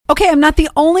Okay, I'm not the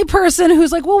only person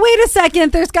who's like, well, wait a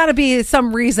second. There's got to be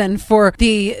some reason for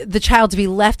the child to be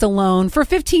left alone for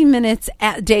 15 minutes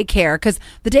at daycare, because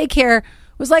the daycare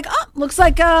was like, oh, looks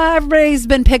like everybody's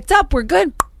been picked up. We're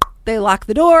good. They lock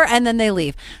the door and then they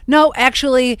leave. No,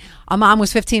 actually, a mom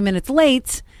was 15 minutes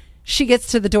late. She gets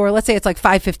to the door. Let's say it's like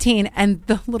 5:15, and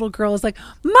the little girl is like,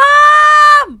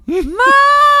 Mom!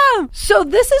 Mom! So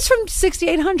this is from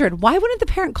 6800. Why wouldn't the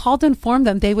parent call to inform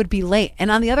them they would be late? And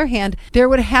on the other hand, there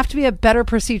would have to be a better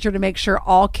procedure to make sure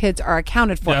all kids are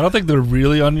accounted for. Yeah, I don't think they're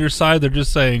really on your side. They're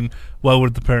just saying, well,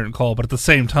 would the parent call? But at the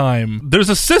same time, there's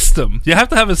a system. You have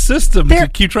to have a system to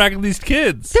keep track of these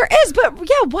kids. There is, but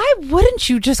yeah, why wouldn't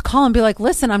you just call and be like,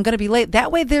 listen, I'm going to be late.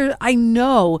 That way I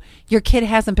know your kid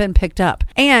hasn't been picked up.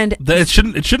 And it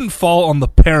shouldn't fall on the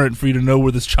parent for you to know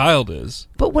where this child is.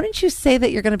 But wouldn't you say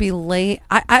that you're going to be late?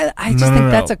 I just think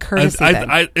that's a courtesy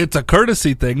thing. It's a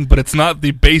courtesy thing, but it's not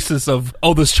the basis of,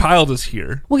 oh, this child is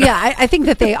here. Well, yeah, I think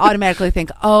that they automatically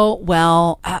think, oh,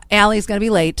 well, Allie's going to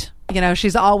be late. You know,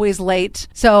 she's always late.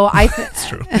 So that's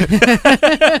true.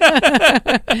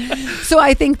 So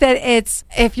I think that it's,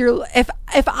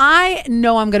 if I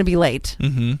know I'm going to be late,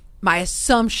 my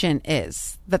assumption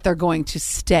is that they're going to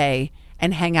stay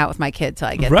and hang out with my kid till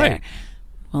I get there.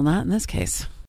 Well, not in this case.